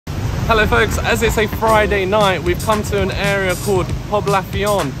Hello folks, as it's a Friday night, we've come to an area called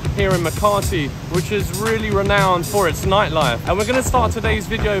Poblacion here in Makati, which is really renowned for its nightlife. And we're going to start today's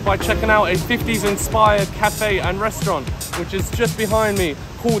video by checking out a 50s inspired cafe and restaurant, which is just behind me,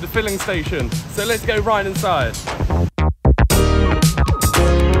 called the Filling Station. So let's go right inside.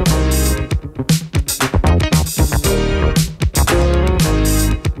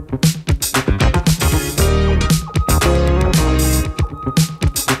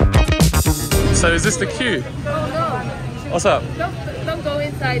 So is this the queue? No. What's up? Don't go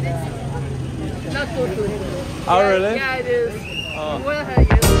inside. It's not good food. Oh, yeah, really? Yeah, it is. Oh. Where are you?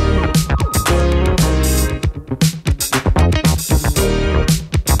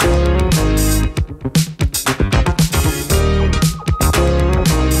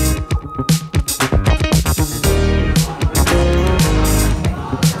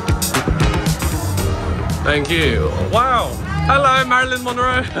 Thank you. Wow. Hello, Marilyn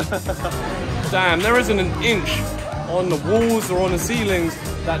Monroe. Damn, there isn't an inch on the walls or on the ceilings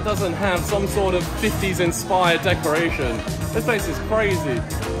that doesn't have some sort of 50s inspired decoration. This place is crazy.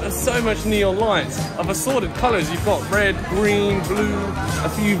 There's so much neon lights of assorted colors. You've got red, green, blue, a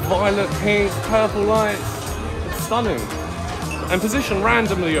few violet, pink, purple lights. It's stunning. And positioned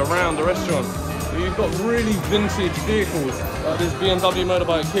randomly around the restaurant. You've got really vintage vehicles, like this BMW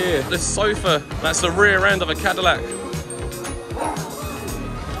motorbike here. This sofa, that's the rear end of a Cadillac.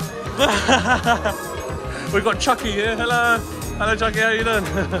 We've got Chucky here. Hello. Hello Chucky, how you doing?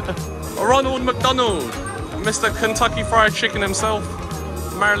 Ronald McDonald, Mr. Kentucky Fried Chicken himself.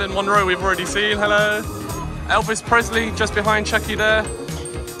 Marilyn Monroe we've already seen. Hello. Elvis Presley just behind Chucky there.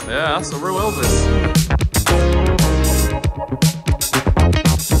 Yeah, that's the real Elvis.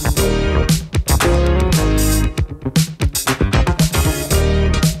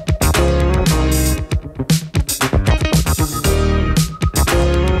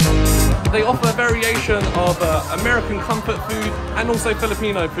 They offer a variation of American comfort food and also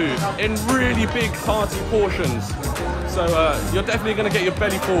Filipino food in really big hearty portions. So you're definitely going to get your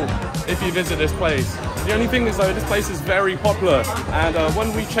belly full if you visit this place. The only thing is though, this place is very popular, and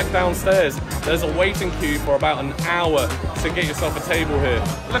when we check downstairs, there's a waiting queue for about an hour to get yourself a table here.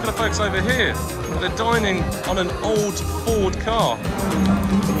 Look at the folks over here. They're dining on an old Ford car.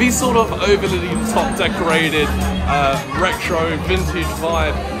 These sort of overly top decorated, retro, vintage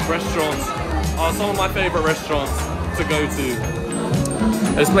vibe restaurants are some of my favorite restaurants to go to.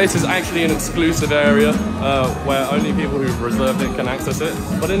 This place is actually an exclusive area where only people who've reserved it can access it.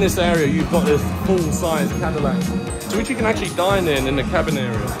 But in this area, you've got this full-size Cadillac, to which you can actually dine in the cabin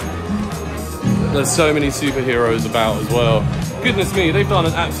area. There's so many superheroes about as well. Goodness me, they've done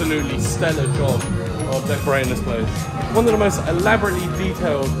an absolutely stellar job of decorating this place. One of the most elaborately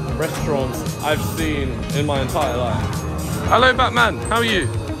detailed restaurants I've seen in my entire life. Hello Batman, how are you?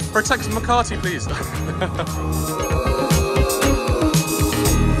 Protect Makati, please. But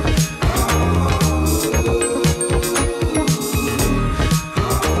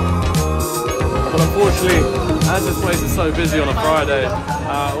unfortunately, as this place is so busy on a Friday,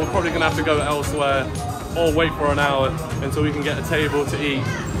 we're probably going to have to go elsewhere or wait for an hour until we can get a table to eat.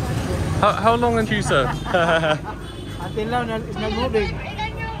 How long are you, sir? Until now, it's not moving.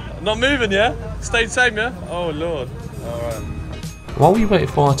 Not moving, yeah? Stayed same, yeah? Oh Lord. Alright. While we waited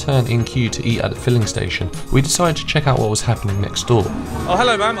for our turn in queue to eat at the filling station, we decided to check out what was happening next door. Oh,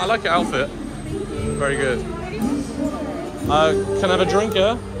 hello ma'am, I like your outfit. Very good. Can I have a drink,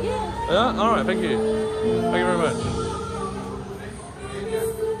 yeah? Yeah? Alright, thank you. Thank you very much.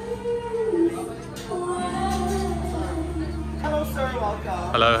 Hello, sir.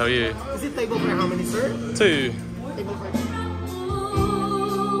 Welcome. Hello, how are you? Is it table for how many, sir? 2. Table for...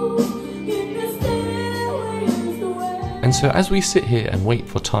 And so as we sit here and wait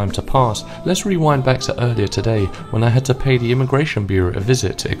for time to pass, let's rewind back to earlier today when I had to pay the Immigration Bureau a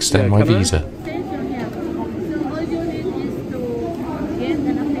visit to extend my visa. So all you need is to get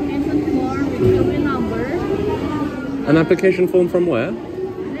an application form with your number. An application form from where?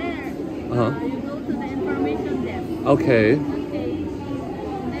 There. Uh-huh. You go to the information desk. Okay. Okay.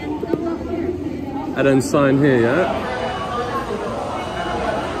 Then come up here. And then sign here, yeah?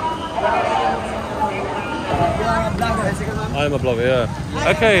 I'm a blogger, yeah.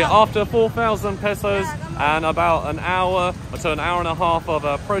 Okay, after 4,000 pesos and about an hour to an hour and a half of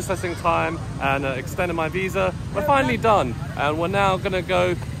processing time and extending my visa, we're finally done. And we're now gonna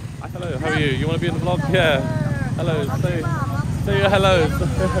go. Hello, how are you? You want to be in the vlog? Yeah. Hello. Say your hellos.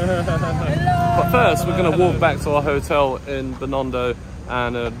 But first, we're gonna walk back to our hotel in Binondo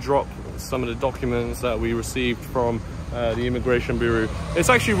and drop some of the documents that we received from the Immigration Bureau. It's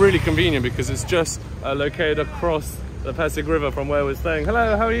actually really convenient because it's just located across the Pasig River from where we're staying.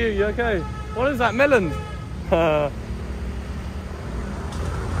 Hello, how are you? You okay? What is that, melon? Yeah,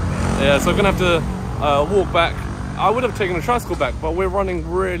 so I'm gonna have to walk back. I would have taken a tricycle back, but we're running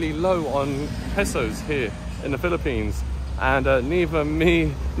really low on pesos here in the Philippines. And neither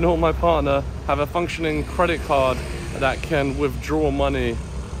me nor my partner have a functioning credit card that can withdraw money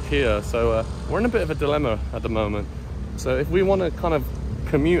here. So we're in a bit of a dilemma at the moment. So if we want to kind of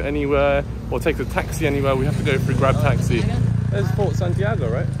commute anywhere or take a taxi anywhere, we have to go through Grab Taxi. There's Fort Santiago,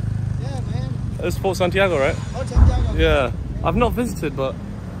 right? Yeah, man. There's Fort Santiago, right? Oh, Santiago. Yeah. I've not visited, but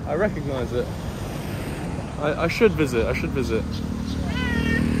I recognize it. I should visit. I should visit.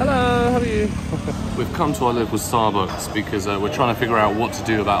 Hello, how are you? We've come to our local Starbucks because we're trying to figure out what to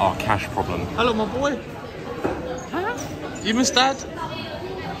do about our cash problem. Hello, my boy. Huh? You miss Dad?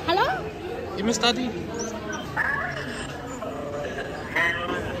 Hello? You miss Daddy?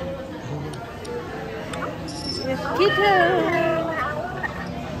 Kitten.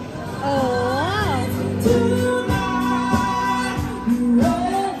 Oh.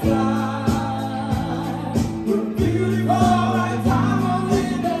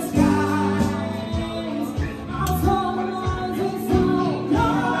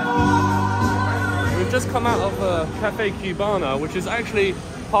 We've just come out of Cafe Cubana, which is actually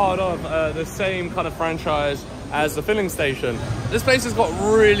part of the same kind of franchise as the filling station. This place has got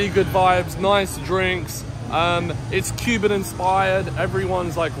really good vibes, nice drinks. It's Cuban inspired.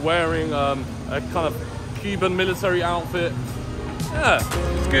 Everyone's like wearing a kind of Cuban military outfit. Yeah,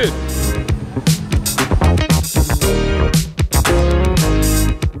 it's good.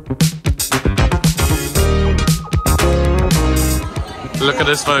 Look at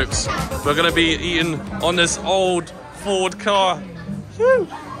this, folks. We're gonna be eating on this old Ford car. Woo.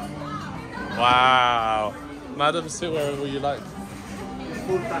 Wow. Madam, sit wherever you like.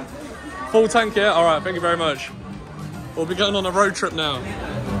 Full tank. Full tank, yeah? All right, thank you very much. We'll be going on a road trip now.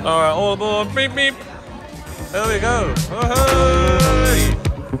 All right, all aboard, beep, beep. There we go. Oh, hey.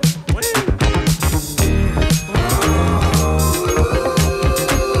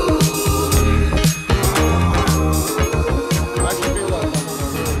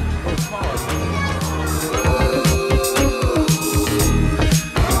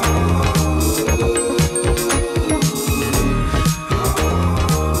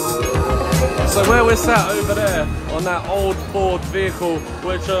 So where we're sat over there on that old Ford vehicle,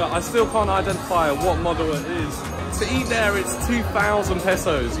 which I still can't identify what model it is. To eat there, it's 2,000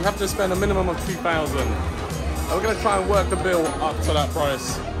 pesos. You have to spend a minimum of 2,000. And we're gonna try and work the bill up to that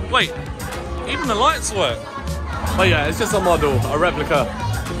price. Wait, even the lights work. Oh yeah, it's just a model, a replica,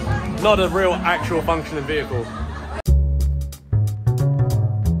 not a real actual functioning vehicle.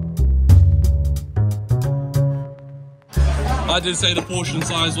 I did say the portion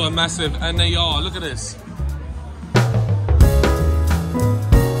size were massive, and they are. Look at this.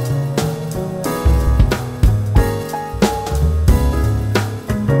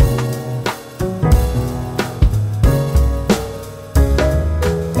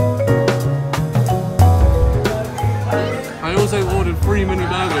 I also ordered 3 mini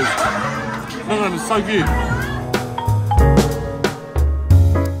burgers. No, it's so good.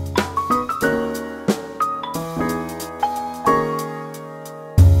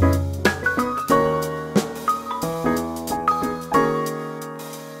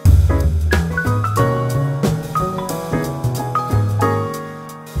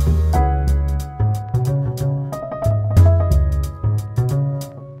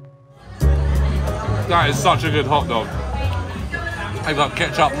 That is such a good hot dog. I've got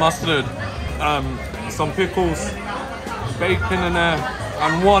ketchup, mustard, some pickles, bacon in there,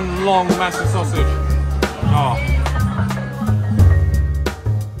 and one long massive sausage. Oh.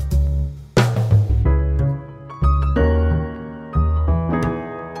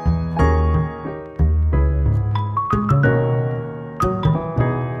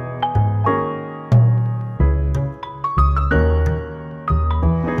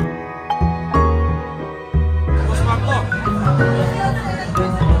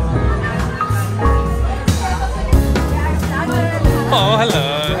 Oh, hello,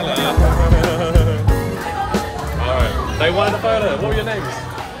 hello. Alright, they wanted a photo. What were your names?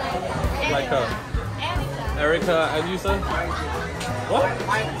 Erica, and you, sir? What?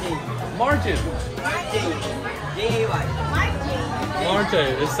 Martin. Martin.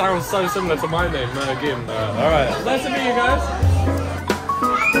 It sounds so similar to my name, Mergim. Alright, nice to meet you guys.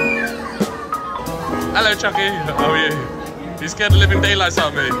 Hello, Chucky. How are you? You scared the living daylights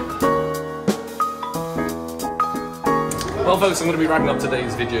out of me? Well folks, I'm going to be wrapping up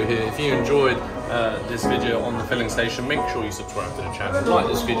today's video here. If you enjoyed this video on the filling station, make sure you subscribe to the channel, like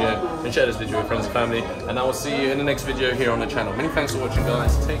this video, and share this video with friends and family. And I will see you in the next video here on the channel. Many thanks for watching,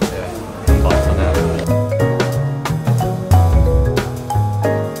 guys. Take care. Bye for now.